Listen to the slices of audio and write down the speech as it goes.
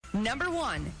Number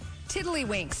 1,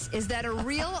 tiddlywinks. Is that a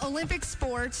real Olympic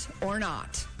sport or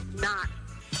not? Not.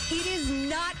 It is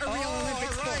not a real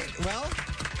Olympic sport. Well,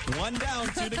 1 down,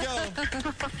 2 to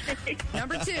go.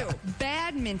 Number 2,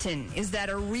 badminton. Is that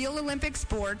a real Olympic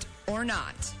sport or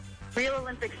not? Real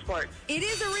Olympic sport. It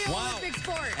is a real Olympic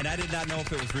sport. And I did not know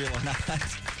if it was real or not.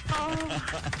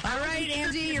 All right,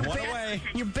 Angie, you're One away.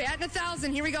 You're batting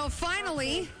 1,000. Here we go.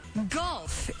 Finally,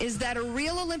 golf. Is that a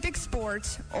real Olympic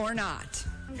sport or not?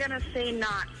 I'm going to say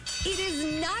not. It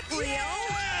is not real.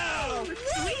 Oh,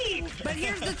 sweet. But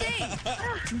here's the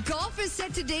thing. Golf is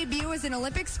set to debut as an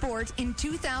Olympic sport in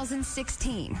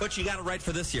 2016. But you got it right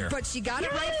for this year. But she got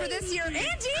it right for this year.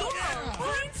 Angie! Cool.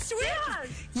 Point sweep.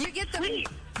 Yes. You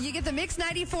get the Mix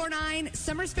 94.9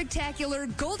 Summer Spectacular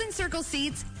Golden Circle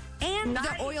seats and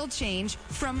Nice. the oil change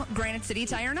from Granite City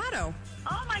Tire and Auto.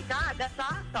 Oh, my God. That's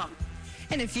awesome.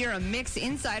 And if you're a Mix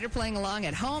insider playing along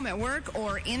at home, at work,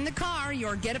 or in the car,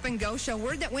 your Get Up and Go show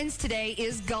word that wins today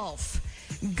is golf.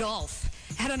 Golf.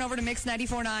 Head on over to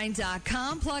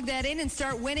Mix949.com, plug that in, and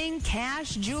start winning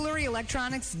cash, jewelry,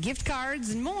 electronics, gift cards,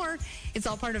 and more. It's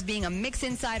all part of being a Mix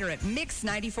insider at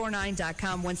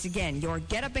Mix949.com. Once again, your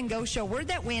Get Up and Go show word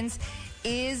that wins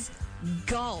is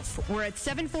golf. We're at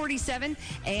 747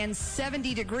 and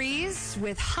 70 degrees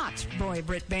with hot boy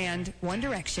Brit band One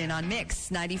Direction on Mix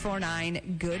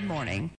 94.9. Good morning.